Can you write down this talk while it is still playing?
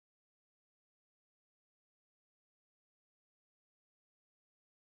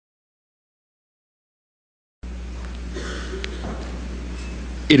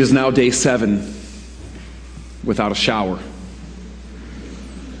It is now day 7 without a shower.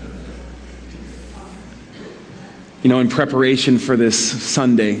 You know, in preparation for this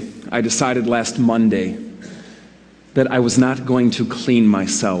Sunday, I decided last Monday that I was not going to clean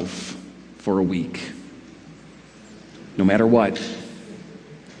myself for a week, no matter what.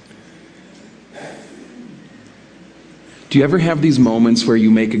 Do you ever have these moments where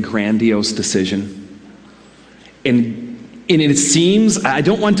you make a grandiose decision? And it seems, I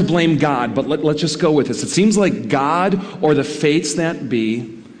don't want to blame God, but let's just go with this. It seems like God or the fates that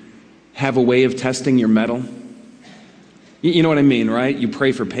be have a way of testing your mettle. You know what I mean, right? You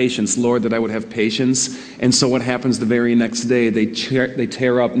pray for patience, Lord, that I would have patience. And so what happens the very next day? They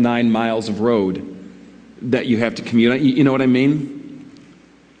tear up 9 miles of road that you have to commute. You know what I mean?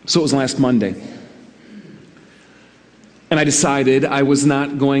 So it was last Monday. And I decided I was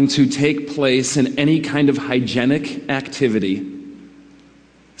not going to take place in any kind of hygienic activity,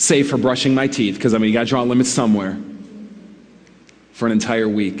 save for brushing my teeth, because, you got to draw limits somewhere, for an entire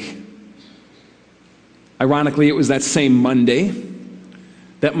week. Ironically, it was that same Monday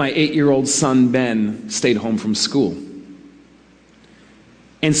that my 8-year-old son, Ben, stayed home from school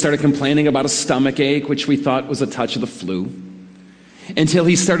and started complaining about a stomach ache, which we thought was a touch of the flu, until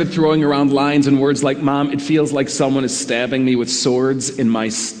he started throwing around lines and words like, "Mom, it feels like someone is stabbing me with swords in my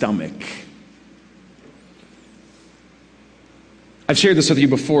stomach." I've shared this with you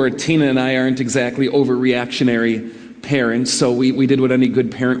before. Tina and I aren't exactly overreactionary parents, so we did what any good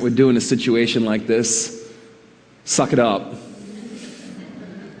parent would do in a situation like this. Suck it up.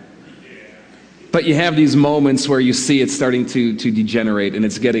 But you have these moments where you see it starting to degenerate and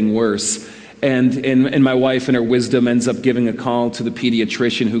it's getting worse. And my wife, in her wisdom, ends up giving a call to the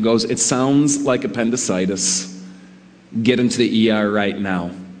pediatrician, who goes, "It sounds like appendicitis. Get him to the ER right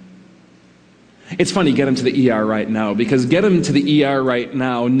now." It's funny, get him to the ER right now, because get him to the ER right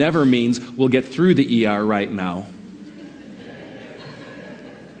now never means we'll get through the ER right now.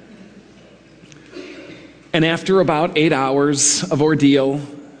 And after about 8 hours of ordeal,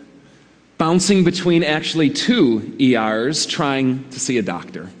 bouncing between actually 2 ERs, trying to see a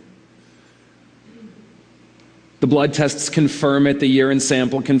doctor. The blood tests confirm it, the urine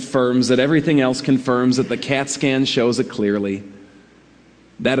sample confirms it, everything else confirms it, the CAT scan shows it clearly.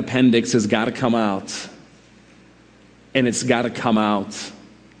 That appendix has got to come out, and it's got to come out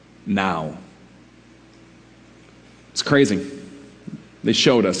now. It's crazy. They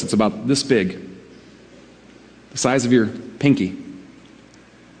showed us, it's about this big, the size of your pinky.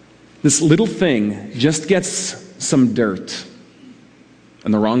 This little thing just gets some dirt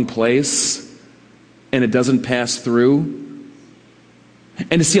in the wrong place, and it doesn't pass through.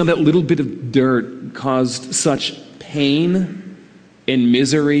 And to see how that little bit of dirt caused such pain and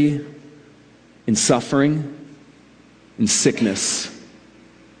misery and suffering and sickness.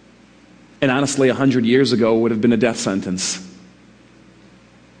 And honestly, 100 years ago would have been a death sentence.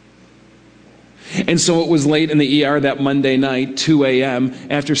 And so it was late in the ER that Monday night, 2 a.m.,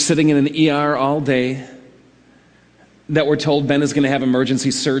 after sitting in an ER all day, that we're told Ben is going to have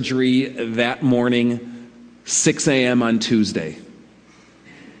emergency surgery that morning, 6 a.m. on Tuesday.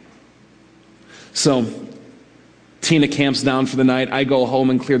 So Tina camps down for the night. I go home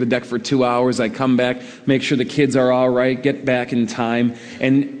and clear the deck for 2 hours. I come back, make sure the kids are all right, get back in time,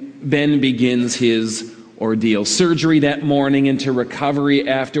 and Ben begins his ordeal. Surgery that morning, into recovery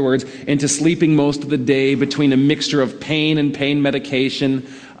afterwards, into sleeping most of the day between a mixture of pain and pain medication,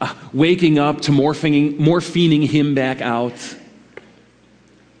 waking up to morphining him back out.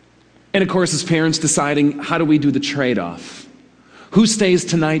 And of course, as parents, deciding, how do we do the trade-off? Who stays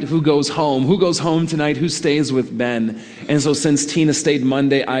tonight? Who goes home? Who goes home tonight? Who stays with Ben? And so since Tina stayed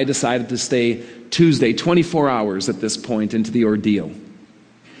Monday, I decided to stay Tuesday, 24 hours at this point into the ordeal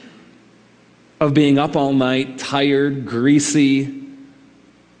of being up all night, tired, greasy,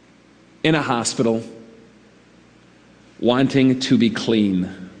 in a hospital, wanting to be clean.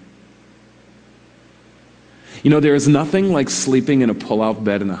 You know, there is nothing like sleeping in a pull-out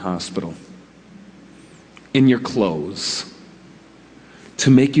bed in a hospital, in your clothes, to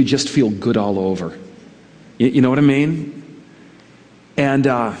make you just feel good all over. You know what I mean? And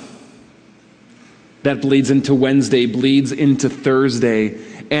that bleeds into Wednesday, bleeds into Thursday.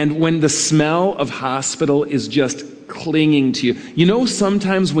 And when the smell of hospital is just clinging to you, you know,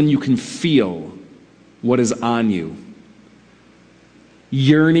 sometimes when you can feel what is on you,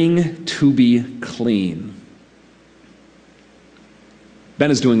 yearning to be clean.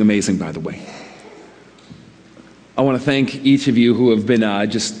 Ben is doing amazing, by the way. I want to thank each of you who have been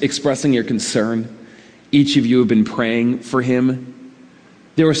just expressing your concern. Each of you have been praying for him.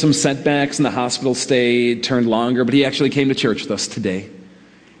 There were some setbacks, and the hospital stay turned longer, but he actually came to church with us today.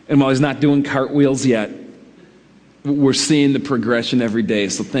 And while he's not doing cartwheels yet, we're seeing the progression every day.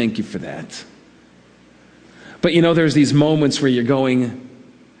 So thank you for that. But there's these moments where you're going,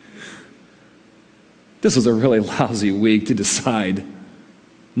 this was a really lousy week to decide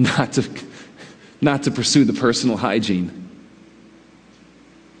not to pursue the personal hygiene.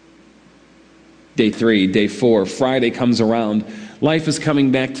 Day 3, day 4, Friday comes around. Life is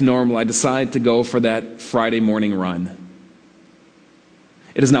coming back to normal. I decide to go for that Friday morning run.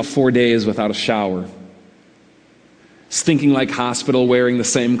 It is now 4 days without a shower. Stinking like hospital, wearing the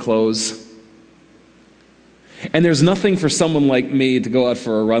same clothes. And there's nothing for someone like me to go out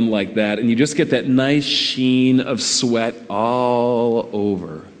for a run like that, and you just get that nice sheen of sweat all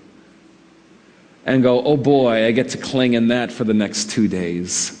over. And go, oh boy, I get to cling in that for the next 2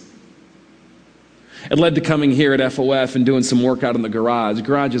 days. It led to coming here at FOF and doing some work out in the garage.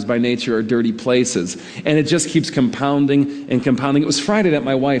 Garages by nature are dirty places. And it just keeps compounding and compounding. It was Friday that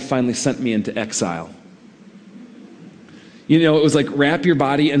my wife finally sent me into exile. It was like wrap your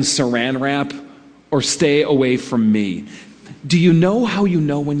body in saran wrap or stay away from me. Do you know how you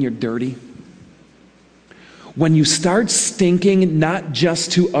know when you're dirty? When you start stinking not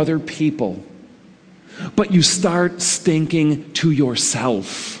just to other people, but you start stinking to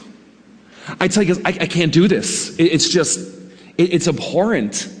yourself. I tell you, I can't do this. It's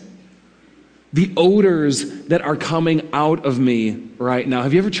abhorrent. The odors that are coming out of me right now.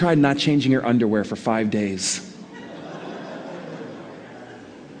 Have you ever tried not changing your underwear for 5 days?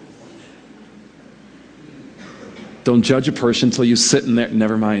 Don't judge a person until you sit in there.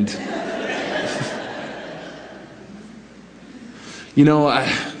 Never mind.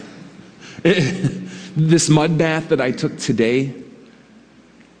 This mud bath that I took today,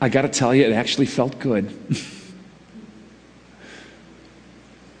 I got to tell you, it actually felt good.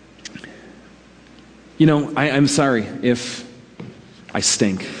 I'm sorry if I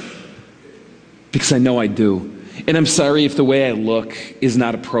stink, because I know I do. And I'm sorry if the way I look is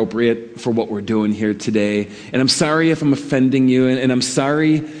not appropriate for what we're doing here today. And I'm sorry if I'm offending you. And I'm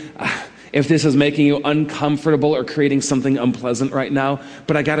sorry if this is making you uncomfortable or creating something unpleasant right now.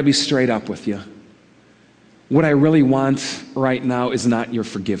 But I got to be straight up with you. What I really want right now is not your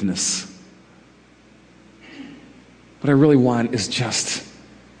forgiveness. What I really want is just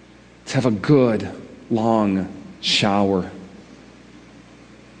to have a good, long shower.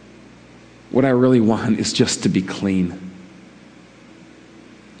 What I really want is just to be clean.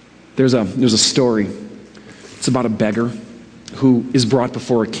 There's a story. It's about a beggar who is brought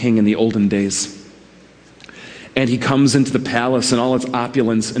before a king in the olden days. And he comes into the palace in all its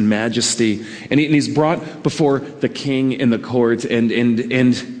opulence and majesty. And he's brought before the king in the court. And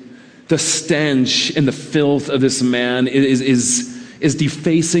the stench and the filth of this man is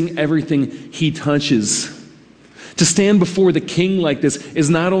defacing everything he touches. To stand before the king like this is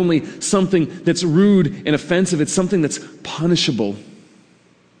not only something that's rude and offensive, it's something that's punishable.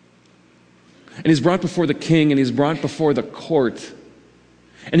 And he's brought before the king and he's brought before the court.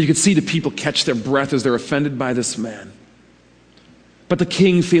 And you can see the people catch their breath as they're offended by this man. But the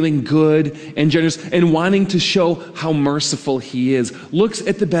king, feeling good and generous and wanting to show how merciful he is, looks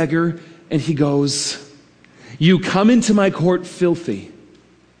at the beggar and he goes, "You come into my court filthy,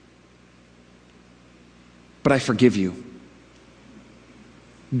 but I forgive you.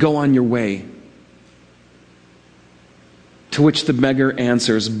 Go on your way." To which the beggar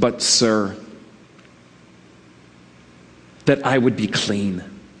answers, "But sir, that I would be clean."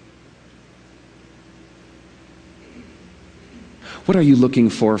 What are you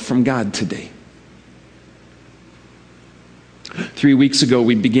looking for from God today? 3 weeks ago,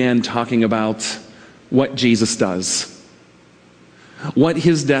 we began talking about what Jesus does. What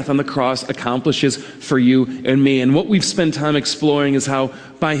his death on the cross accomplishes for you and me. And what we've spent time exploring is how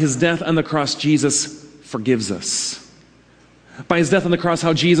by his death on the cross, Jesus forgives us. By his death on the cross,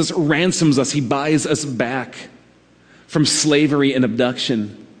 how Jesus ransoms us. He buys us back from slavery and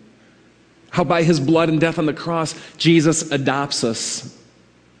abduction. How by his blood and death on the cross, Jesus adopts us.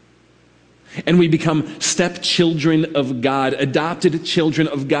 And we become stepchildren of God, adopted children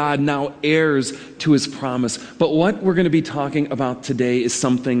of God, now heirs to his promise. But what we're going to be talking about today is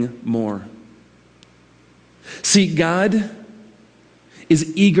something more. See, God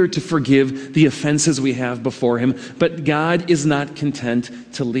is eager to forgive the offenses we have before him, but God is not content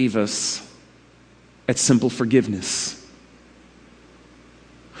to leave us at simple forgiveness.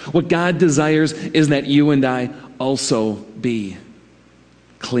 What God desires is that you and I also be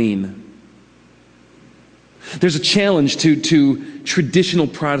clean. There's a challenge to traditional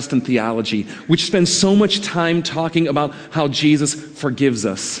Protestant theology, which spends so much time talking about how Jesus forgives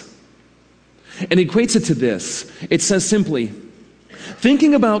us. And equates it to this. It says simply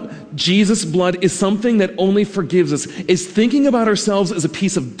Thinking about Jesus' blood is something that only forgives us, is thinking about ourselves as a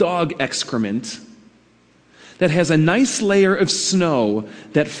piece of dog excrement that has a nice layer of snow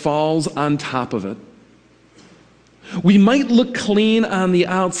that falls on top of it. We might look clean on the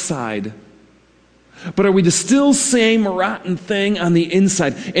outside, but are we the still same rotten thing on the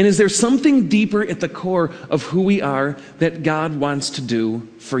inside? And is there something deeper at the core of who we are that God wants to do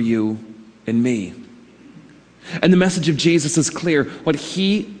for you and me? And the message of Jesus is clear. What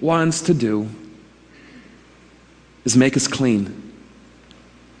he wants to do is make us clean.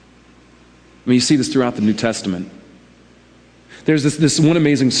 I mean, you see this throughout the New Testament. There's this one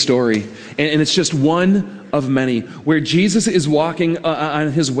amazing story, and it's just one of many, where Jesus is walking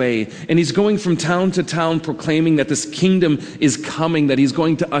on his way, and he's going from town to town proclaiming that this kingdom is coming, that he's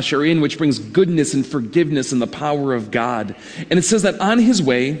going to usher in, which brings goodness and forgiveness and the power of God. And it says that on his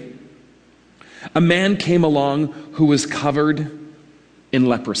way, a man came along who was covered in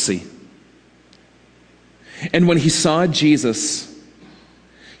leprosy. And when he saw Jesus,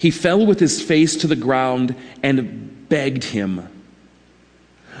 he fell with his face to the ground and begged him,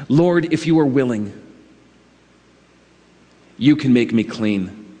 "Lord, if you are willing, you can make me clean."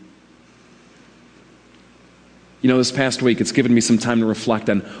 You know, this past week, it's given me some time to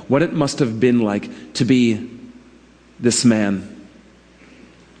reflect on what it must have been like to be this man.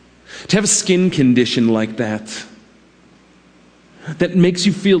 To have a skin condition like that makes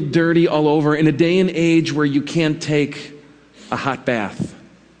you feel dirty all over in a day and age where you can't take a hot bath,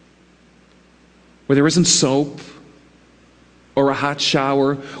 where there isn't soap or a hot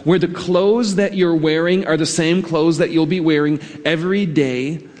shower, where the clothes that you're wearing are the same clothes that you'll be wearing every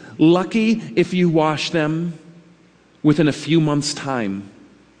day, lucky if you wash them within a few months' time.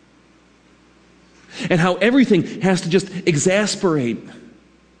 And how everything has to just exasperate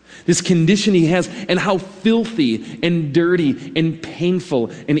this condition he has, and how filthy and dirty and painful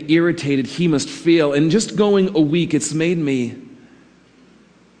and irritated he must feel. And just going a week, it's made me,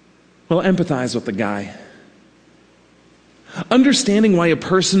 empathize with the guy. Understanding why a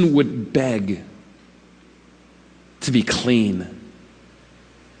person would beg to be clean.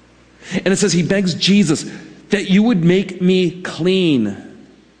 And it says he begs Jesus that you would make me clean.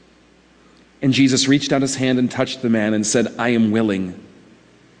 And Jesus reached out his hand and touched the man and said, "I am willing.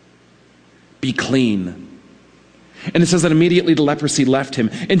 Be clean." And it says that immediately the leprosy left him.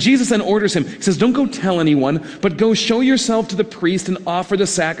 And Jesus then orders him, he says, "Don't go tell anyone, but go show yourself to the priest and offer the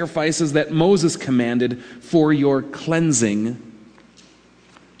sacrifices that Moses commanded for your cleansing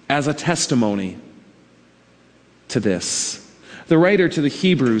as a testimony to this." The writer to the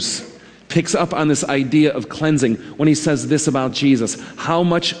Hebrews picks up on this idea of cleansing when he says this about Jesus: "How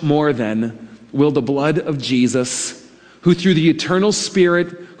much more then will the blood of Jesus, who through the eternal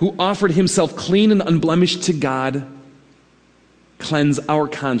Spirit, who offered himself clean and unblemished to God, cleanse our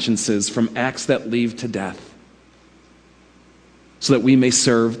consciences from acts that lead to death, so that we may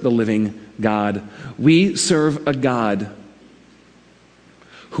serve the living God." We serve a God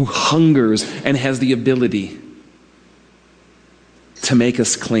who hungers and has the ability to make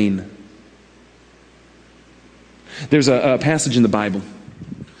us clean. There's a passage in the Bible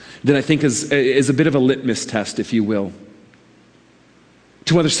that I think is a bit of a litmus test, if you will,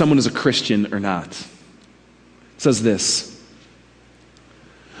 to whether someone is a Christian or not. It says this: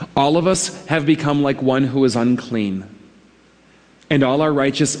 "All of us have become like one who is unclean, and all our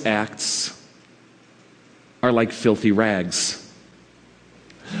righteous acts are like filthy rags."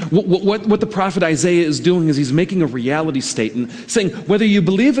 What the prophet Isaiah is doing is he's making a reality statement, saying, whether you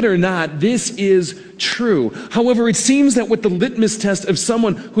believe it or not, this is true. However, it seems that what the litmus test of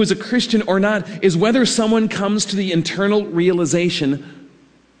someone who is a Christian or not is whether someone comes to the internal realization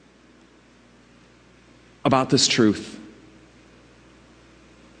about this truth.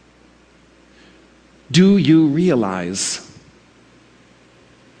 Do you realize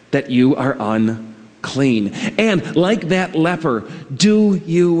that you are unclean? And like that leper, do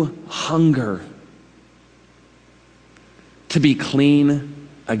you hunger to be clean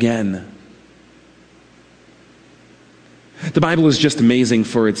again? The Bible is just amazing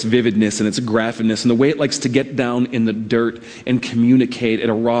for its vividness and its graphicness and the way it likes to get down in the dirt and communicate at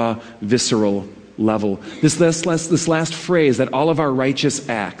a raw, visceral level. This last phrase, that all of our righteous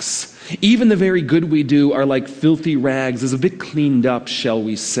acts, even the very good we do, are like filthy rags, is a bit cleaned up, shall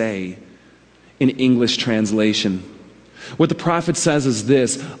we say, in English translation. What the prophet says is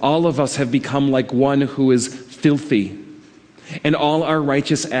this: all of us have become like one who is filthy, and all our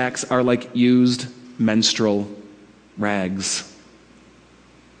righteous acts are like used menstrual rags.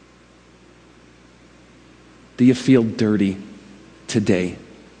 Do you feel dirty today?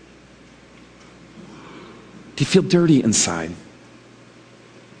 Do you feel dirty inside?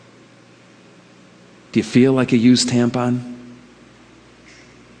 Do you feel like a used tampon?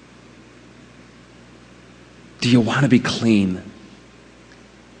 Do you want to be clean?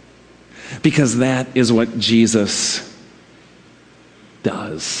 Because that is what Jesus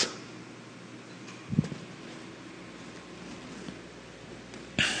does.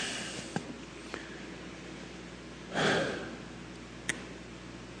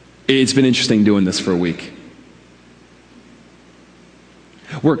 It's been interesting doing this for a week.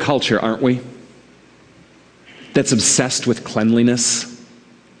 We're a culture, aren't we? That's obsessed with cleanliness.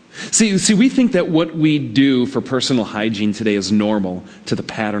 See, we think that what we do for personal hygiene today is normal to the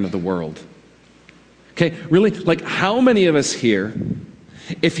pattern of the world. Okay, really? Like, how many of us here,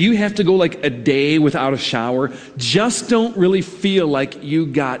 if you have to go like a day without a shower, just don't really feel like you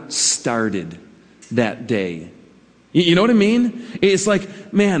got started that day? You know what I mean? It's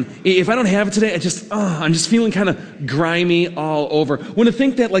like, man, if I don't have it today, I'm just feeling kind of grimy all over. When I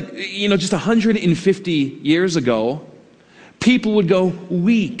think that, like, just 150 years ago, people would go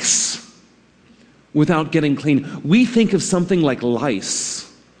weeks without getting clean. We think of something like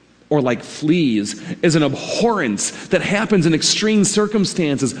lice or like fleas as an abhorrence that happens in extreme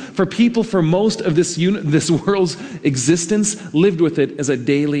circumstances. For people, for most of this world's existence, lived with it as a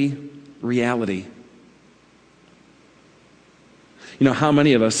daily reality. How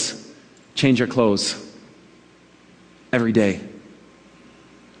many of us change our clothes every day?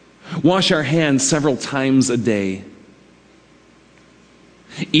 Wash our hands several times a day.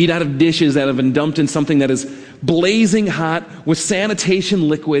 Eat out of dishes that have been dumped in something that is blazing hot with sanitation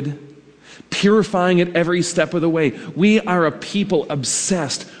liquid, purifying it every step of the way. We are a people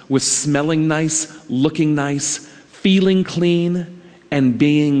obsessed with smelling nice, looking nice, feeling clean, and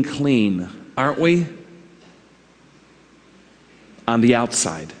being clean, aren't we? On the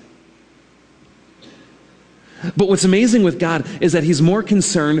outside. But what's amazing with God is that He's more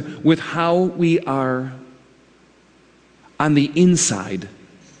concerned with how we are on the inside.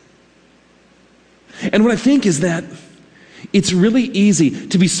 And what I think is that it's really easy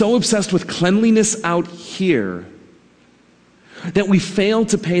to be so obsessed with cleanliness out here that we fail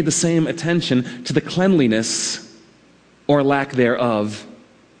to pay the same attention to the cleanliness or lack thereof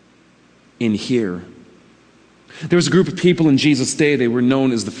in here. There was a group of people in Jesus' day, they were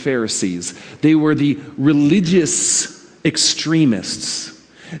known as the Pharisees. They were the religious extremists.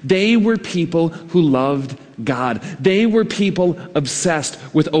 They were people who loved God. They were people obsessed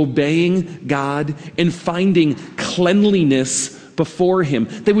with obeying God and finding cleanliness before Him.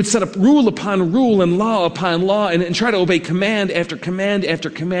 They would set up rule upon rule and law upon law and try to obey command after command after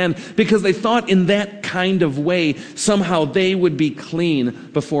command because they thought in that kind of way somehow they would be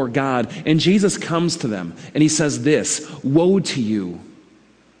clean before God. And Jesus comes to them and He says this, "Woe to you."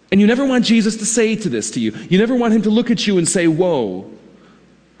 And you never want Jesus to say this to you. You never want Him to look at you and say, "Woe.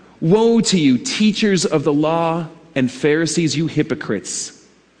 Woe to you, teachers of the law and Pharisees, you hypocrites."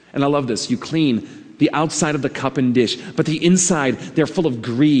 And I love this. You clean the outside of the cup and dish, but the inside, they're full of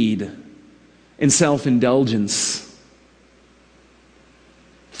greed and self-indulgence.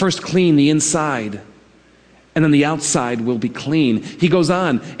 First clean the inside, and then the outside will be clean. He goes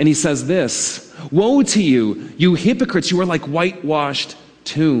on and he says this, "Woe to you, you hypocrites, you are like whitewashed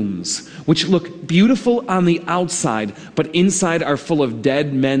tombs, which look beautiful on the outside, but inside are full of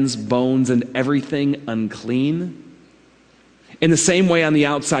dead men's bones and everything unclean. In the same way, on the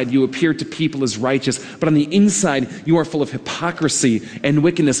outside, you appear to people as righteous, but on the inside, you are full of hypocrisy and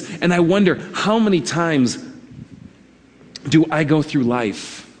wickedness." And I wonder, how many times do I go through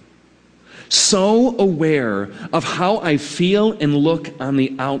life so aware of how I feel and look on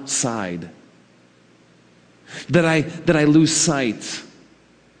the outside that I lose sight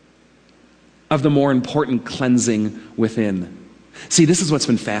of the more important cleansing within? See, this is what's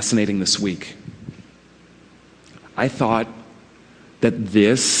been fascinating this week. I thought that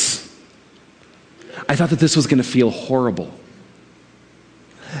this was going to feel horrible.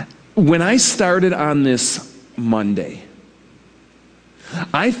 When I started on this Monday,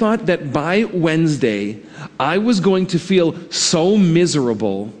 I thought that by Wednesday, I was going to feel so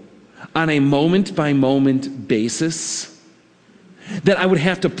miserable on a moment-by-moment basis that I would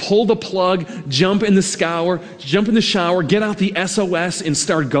have to pull the plug, jump in the shower, get out the SOS, and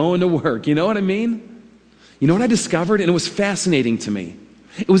start going to work. You know what I mean? You know what I discovered? And it was fascinating to me.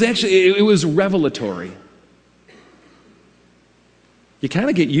 It was revelatory. You kind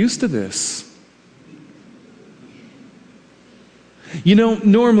of get used to this.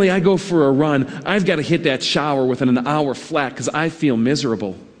 Normally I go for a run. I've got to hit that shower within an hour flat because I feel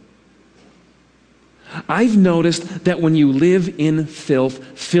miserable. I've noticed that when you live in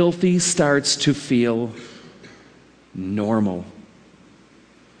filth, filthy starts to feel normal.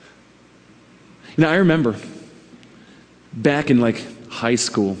 I remember back in high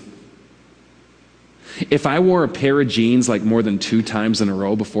school, if I wore a pair of jeans more than 2 times in a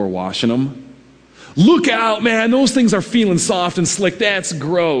row before washing them, look out, man, those things are feeling soft and slick. That's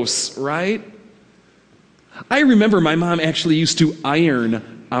gross, right? I remember my mom actually used to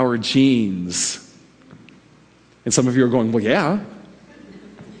iron our jeans. And some of you are going, well, yeah.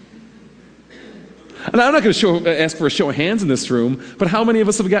 And I'm not going to ask for a show of hands in this room, but how many of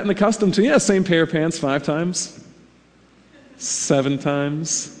us have gotten accustomed to, same pair of pants 5 times? 7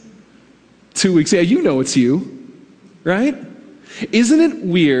 times? 2 weeks? Yeah, you know it's you, right? Isn't it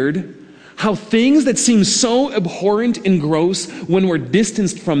weird how things that seem so abhorrent and gross when we're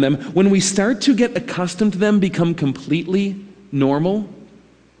distanced from them, when we start to get accustomed to them, become completely normal?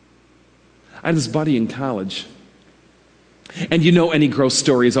 I had this buddy in college. And any gross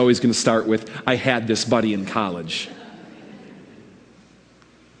story is always going to start with, I had this buddy in college.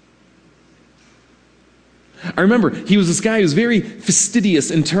 I remember he was this guy who was very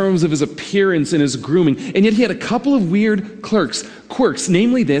fastidious in terms of his appearance and his grooming, and yet he had a couple of weird quirks,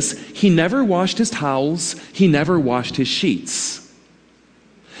 namely this: he never washed his towels, he never washed his sheets.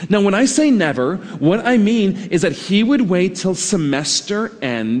 Now, when I say never, what I mean is that he would wait till semester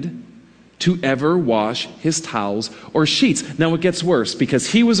end to ever wash his towels or sheets. Now it gets worse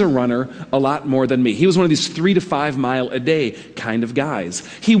because he was a runner a lot more than me. He was one of these 3 to 5 mile a day kind of guys.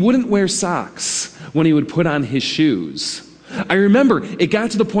 He wouldn't wear socks when he would put on his shoes. I remember it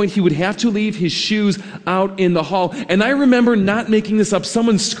got to the point he would have to leave his shoes out in the hall. And I remember, not making this up,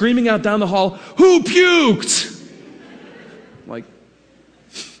 someone screaming out down the hall, "Who puked?"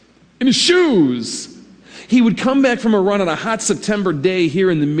 In his shoes. He would come back from a run on a hot September day here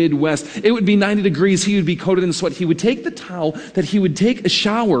in the Midwest. It would be 90 degrees. He would be coated in sweat. He would take the towel that he would take a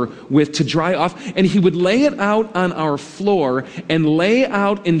shower with to dry off, and he would lay it out on our floor and lay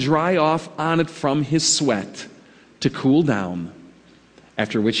out and dry off on it from his sweat to cool down.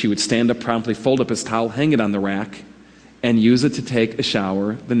 After which he would stand up promptly, fold up his towel, hang it on the rack, and use it to take a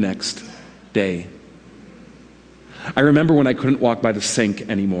shower the next day. I remember when I couldn't walk by the sink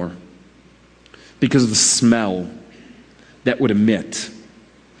anymore because of the smell that would emit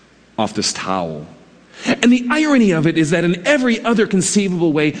off this towel. And the irony of it is that in every other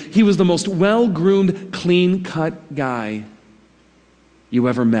conceivable way, he was the most well-groomed, clean-cut guy you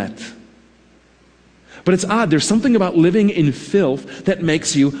ever met. But it's odd, there's something about living in filth that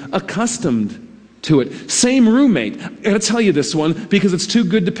makes you accustomed to it. Same roommate. I gotta tell you this one because it's too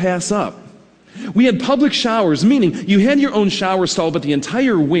good to pass up. We had public showers, meaning you had your own shower stall, but the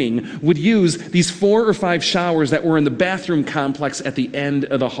entire wing would use these 4 or 5 showers that were in the bathroom complex at the end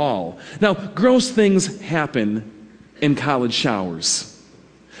of the hall. Now, gross things happen in college showers.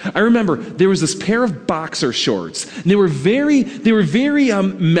 I remember there was this pair of boxer shorts. And they were very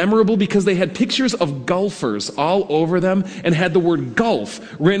memorable because they had pictures of golfers all over them and had the word golf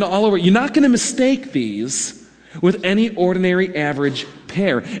written all over. You're not going to mistake these with any ordinary average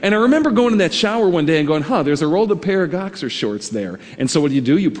pair. And I remember going in that shower one day and going, there's a rolled up pair of boxer shorts there. And so what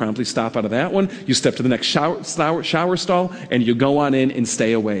do? You promptly stop out of that one, you step to the next shower stall, and you go on in and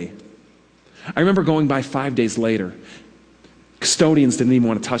stay away. I remember going by 5 days later. Custodians didn't even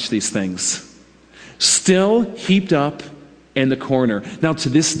want to touch these things. Still heaped up in the corner. Now, to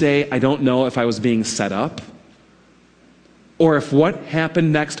this day, I don't know if I was being set up or if what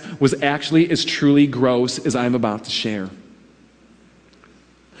happened next was actually as truly gross as I'm about to share.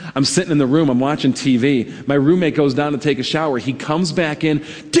 I'm sitting in the room, I'm watching TV. My roommate goes down to take a shower. He comes back in.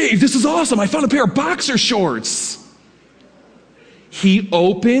 "Dave, this is awesome. I found a pair of boxer shorts." He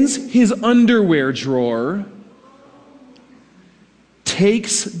opens his underwear drawer,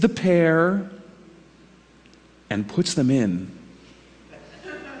 takes the pair, and puts them in.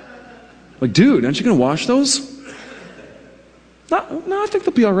 Like, dude, aren't you going to wash those? No, I think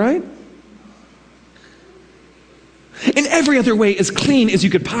they'll be all right. In every other way, as clean as you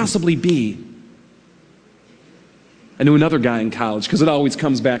could possibly be. I knew another guy in college, because it always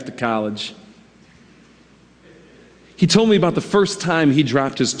comes back to college. He told me about the first time he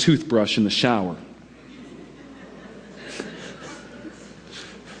dropped his toothbrush in the shower.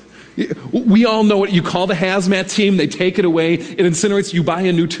 We all know what you call the hazmat team. They take it away. It incinerates. You buy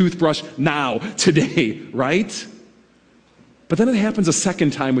a new toothbrush now, today, right? But then it happens a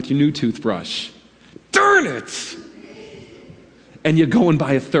second time with your new toothbrush. Darn it! And you go and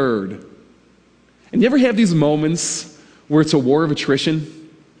buy a third. And you ever have these moments where it's a war of attrition?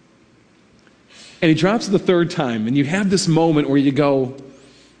 And he drops it the third time, and you have this moment where you go,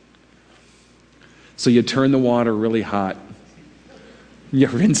 so you turn the water really hot. You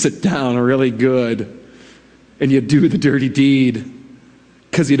rinse it down really good, and you do the dirty deed.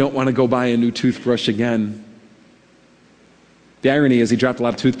 because you don't want to go buy a new toothbrush again. The irony is he dropped a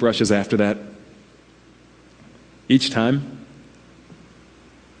lot of toothbrushes after that. Each time.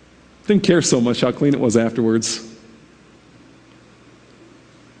 Didn't care so much how clean it was afterwards.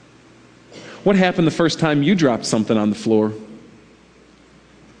 What happened the first time you dropped something on the floor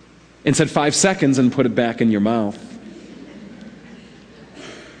and said 5 seconds and put it back in your mouth?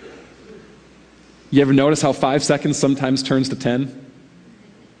 You ever notice how 5 seconds sometimes turns to 10?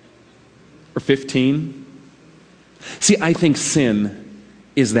 Or 15? See, I think sin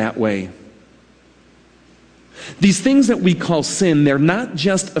is that way. These things that we call sin, they're not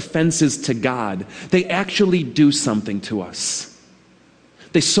just offenses to God. They actually do something to us.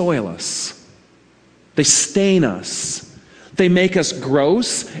 They soil us. They stain us. They make us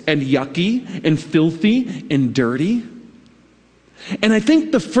gross and yucky and filthy and dirty. And I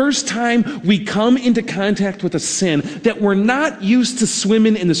think the first time we come into contact with a sin that we're not used to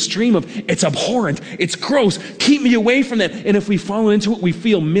swimming in the stream of, it's abhorrent, it's gross, keep me away from that. And if we fall into it, we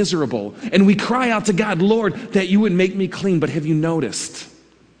feel miserable. And we cry out to God, Lord, that you would make me clean. But have you noticed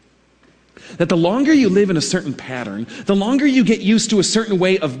that the longer you live in a certain pattern, the longer you get used to a certain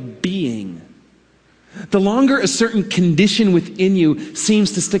way of being, the longer a certain condition within you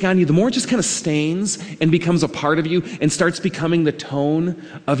seems to stick on you, the more it just kind of stains and becomes a part of you and starts becoming the tone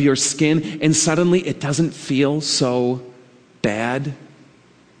of your skin, and suddenly it doesn't feel so bad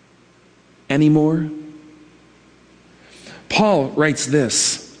anymore. Paul writes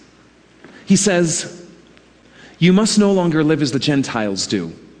this. He says, you must no longer live as the Gentiles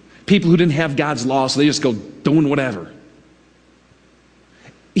do. People who didn't have God's law, so they just go doing whatever.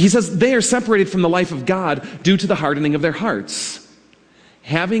 He says they are separated from the life of God due to the hardening of their hearts.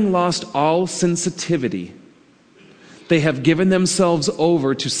 Having lost all sensitivity, they have given themselves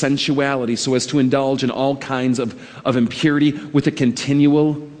over to sensuality so as to indulge in all kinds of impurity with a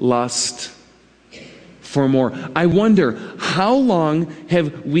continual lust for more. I wonder, how long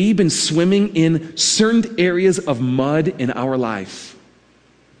have we been swimming in certain areas of mud in our life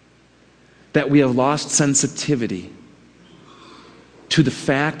that we have lost sensitivity to the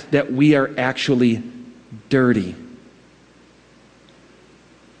fact that we are actually dirty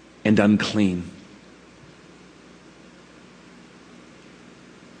and unclean?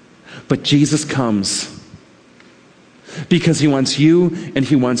 But Jesus comes because he wants you and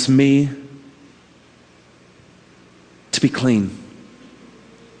he wants me to be clean.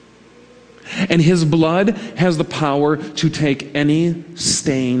 And his blood has the power to take any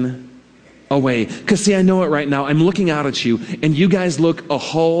stain away. Because see, I know it right now. I'm looking out at you, and you guys look a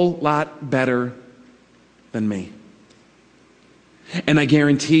whole lot better than me. And I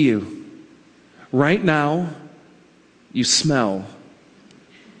guarantee you, right now, you smell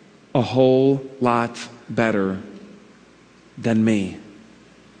a whole lot better than me.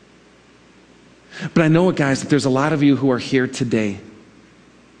 But I know it, guys, that there's a lot of you who are here today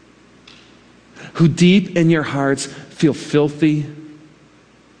who deep in your hearts feel filthy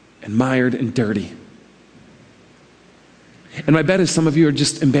and mired and dirty. And my bet is some of you are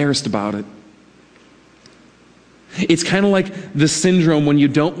just embarrassed about it. It's kind of like the syndrome when you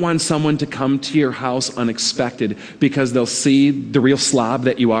don't want someone to come to your house unexpected because they'll see the real slob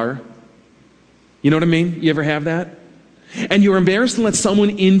that you are. You know what I mean? You ever have that? And you're embarrassed to let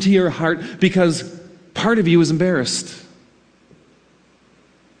someone into your heart because part of you is embarrassed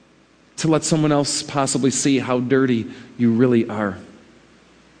to let someone else possibly see how dirty you really are.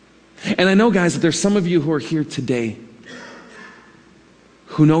 And I know, guys, that there's some of you who are here today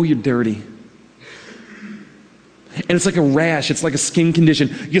who know you're dirty. And it's like a rash, it's like a skin condition.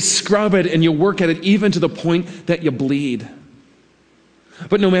 You scrub it and you work at it even to the point that you bleed.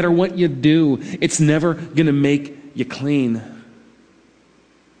 But no matter what you do, it's never going to make you clean.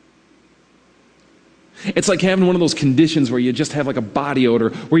 It's like having one of those conditions where you just have like a body odor,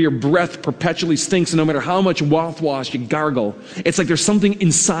 where your breath perpetually stinks, and no matter how much mouthwash you gargle, it's like there's something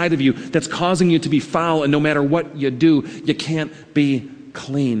inside of you that's causing you to be foul, and no matter what you do, you can't be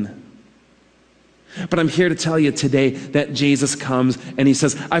clean. But I'm here to tell you today that Jesus comes and he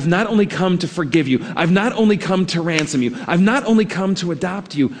says, I've not only come to forgive you, I've not only come to ransom you, I've not only come to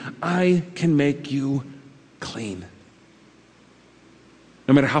adopt you, I can make you clean.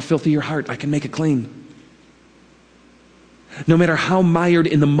 No matter how filthy your heart, I can make it clean. No matter how mired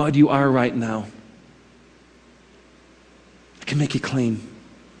in the mud you are right now, I can make you clean.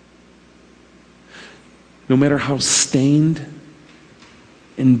 No matter how stained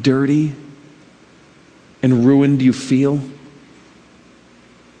and dirty and ruined you feel,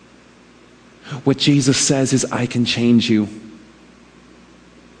 what Jesus says is, I can change you.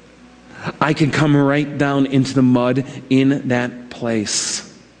 I I can come right down into the mud in that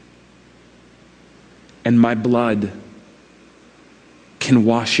place. And my blood can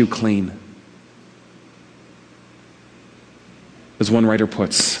wash you clean. As one writer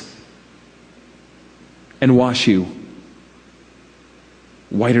puts, and wash you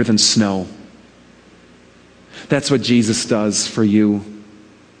whiter than snow. That's what Jesus does for you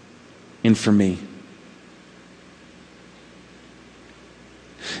and for me.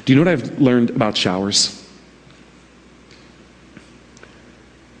 Do you know what I've learned about showers?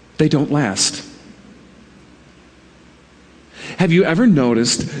 They don't last. Have you ever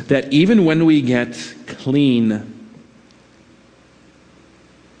noticed that even when we get clean,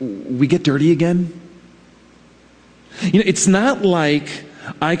 we get dirty again? You know, it's not like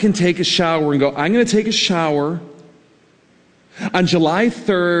I can take a shower and go, I'm going to take a shower on July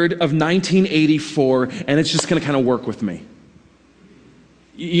 3rd of 1984, and it's just going to kind of work with me.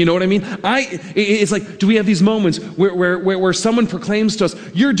 You know what I mean? It's like, do we have these moments where someone proclaims to us,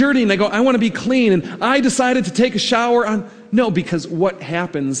 you're dirty, and I go, I want to be clean, and I decided to take a shower on... No, because what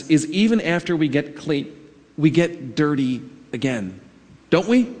happens is even after we get clean, we get dirty again. Don't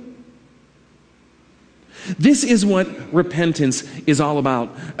we? This is what repentance is all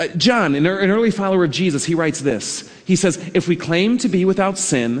about. John, an early follower of Jesus, he writes this. He says, if we claim to be without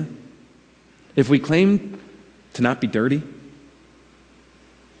sin, if we claim to not be dirty,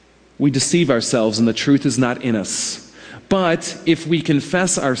 we deceive ourselves and the truth is not in us. But if we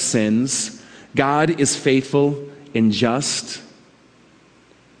confess our sins, God is faithful and just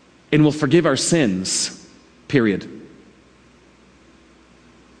and will forgive our sins, period.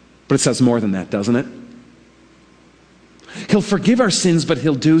 But it says more than that, doesn't it? He'll forgive our sins, but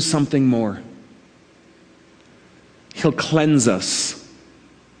he'll do something more. He'll cleanse us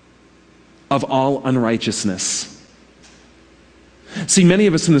of all unrighteousness. See, many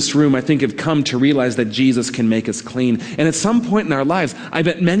of us in this room, I think, have come to realize that Jesus can make us clean. And at some point in our lives, I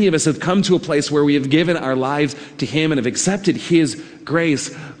bet many of us have come to a place where we have given our lives to him and have accepted his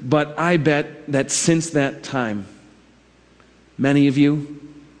grace. But I bet that since that time, many of you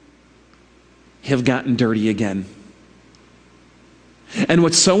have gotten dirty again. And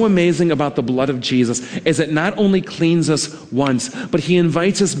what's so amazing about the blood of Jesus is it not only cleans us once, but he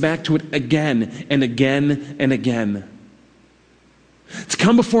invites us back to it again and again and again. To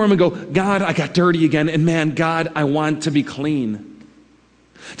come before him and go, God, I got dirty again, and man, God, I want to be clean.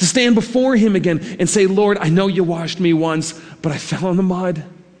 To stand before him again and say, Lord, I know you washed me once, but I fell in the mud.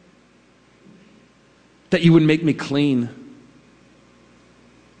 That you would make me clean.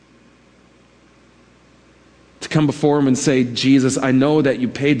 To come before him and say, Jesus, I know that you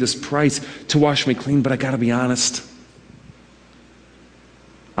paid this price to wash me clean, but I got to be honest.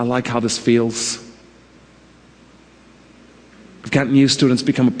 I like how this feels. I've gotten used to it, and it's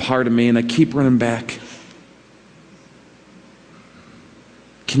become a part of me, and I keep running back.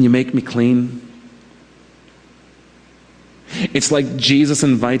 Can you make me clean? It's like Jesus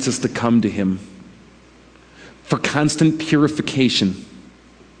invites us to come to him for constant purification,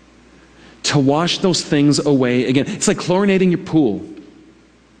 to wash those things away again. It's like chlorinating your pool.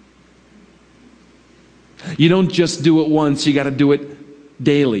 You don't just do it once, you got to do it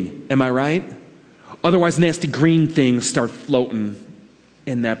daily. Am I right? Otherwise, nasty green things start floating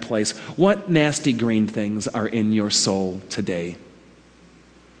in that place. What nasty green things are in your soul today?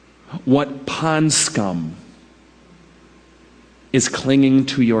 What pond scum is clinging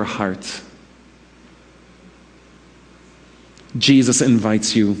to your heart? Jesus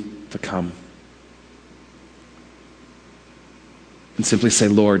invites you to come and simply say,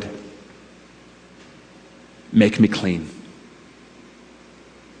 Lord, make me clean.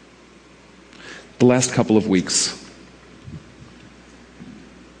 The last couple of weeks,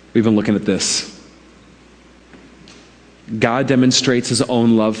 we've been looking at this. God demonstrates his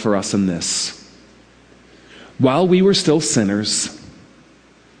own love for us in this. While we were still sinners,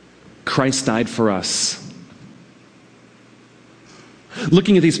 Christ died for us.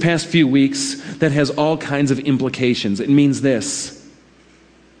 Looking at these past few weeks, that has all kinds of implications. It means this.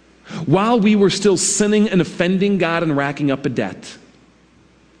 While we were still sinning and offending God and racking up a debt,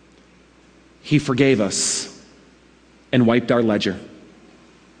 he forgave us and wiped our ledger.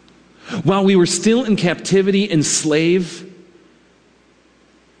 While we were still in captivity and slave,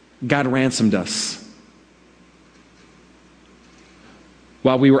 God ransomed us.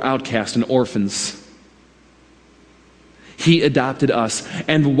 While we were outcast and orphans, he adopted us.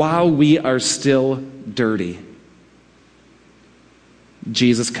 And while we are still dirty,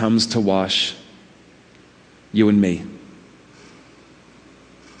 Jesus comes to wash you and me.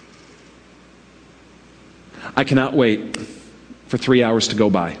 I cannot wait for 3 hours to go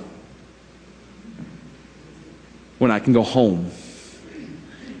by. when I can go home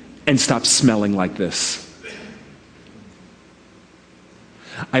and stop smelling like this.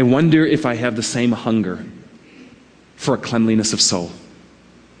 I wonder if I have the same hunger for a cleanliness of soul.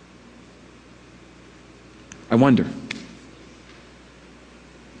 I wonder.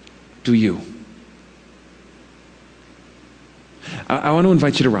 Do you? I want to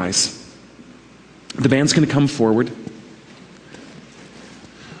invite you to rise. The band's going to come forward.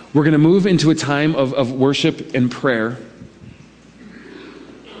 We're going to move into a time of worship and prayer.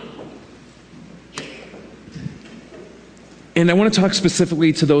 And I want to talk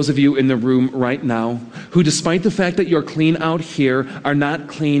specifically to those of you in the room right now who, despite the fact that you're clean out here, are not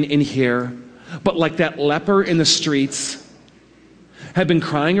clean in here, but like that leper in the streets, have been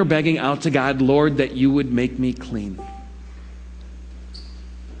crying or begging out to God, Lord, that you would make me clean.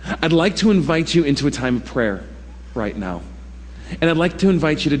 I'd like to invite you into a time of prayer right now. And I'd like to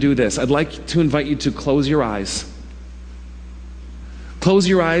invite you to do this. I'd like to invite you to close your eyes. Close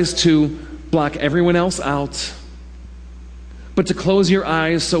your eyes to block everyone else out, but to close your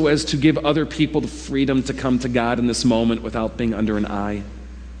eyes so as to give other people the freedom to come to God in this moment without being under an eye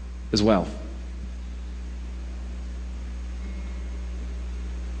as well.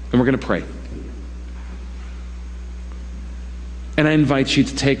 And we're going to pray. And I invite you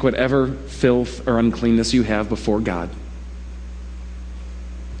to take whatever filth or uncleanness you have before God,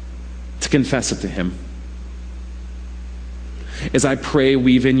 to confess it to Him. As I pray,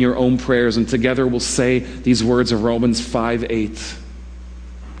 weave in your own prayers, and together we'll say these words of Romans 5:8,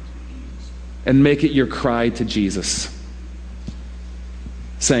 and make it your cry to Jesus,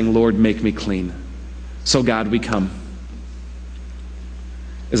 saying, Lord, make me clean. So God, we come.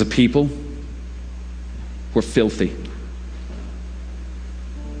 As a people, we're filthy.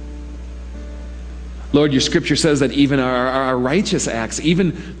 Lord, your scripture says that even our righteous acts,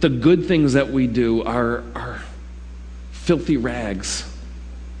 even the good things that we do are filthy rags.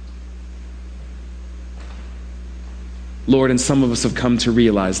 Lord, and some of us have come to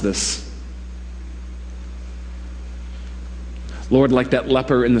realize this. Lord, like that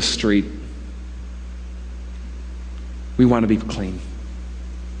leper in the street, we want to be clean.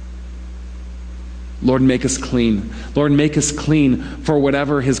 Lord, make us clean. Lord, make us clean for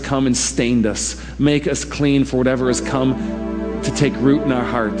whatever has come and stained us. Make us clean for whatever has come to take root in our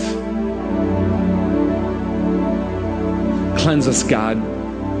heart. Cleanse us, God.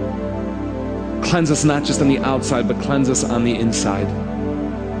 Cleanse us not just on the outside, but cleanse us on the inside.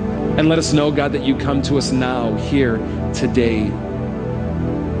 And let us know, God, that you come to us now, here, today,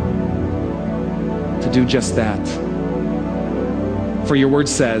 to do just that. For your word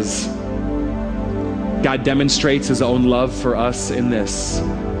says, God demonstrates his own love for us in this.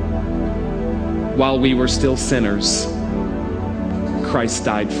 While we were still sinners, Christ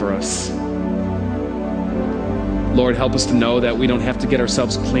died for us. Lord, help us to know that we don't have to get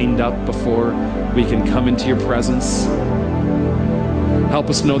ourselves cleaned up before we can come into your presence. Help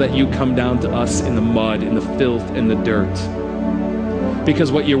us know that you come down to us in the mud, in the filth, in the dirt.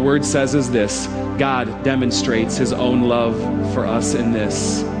 Because what your word says is this: God demonstrates his own love for us in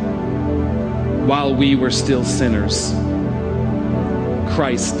this. While we were still sinners,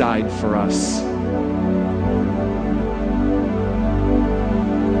 Christ died for us.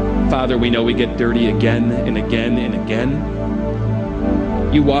 Father, we know we get dirty again and again and again.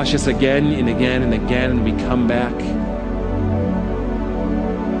 You wash us again and again and again, and we come back.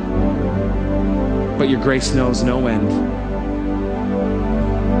 But your grace knows no end.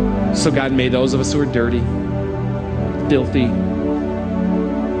 So God, may those of us who are dirty, filthy,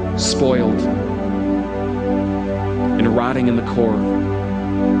 spoiled, and rotting in the core,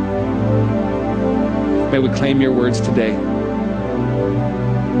 may we claim your words today.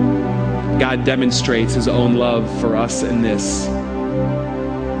 God demonstrates his own love for us in this.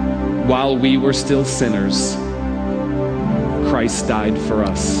 While we were still sinners, Christ died for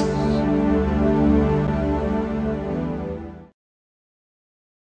us.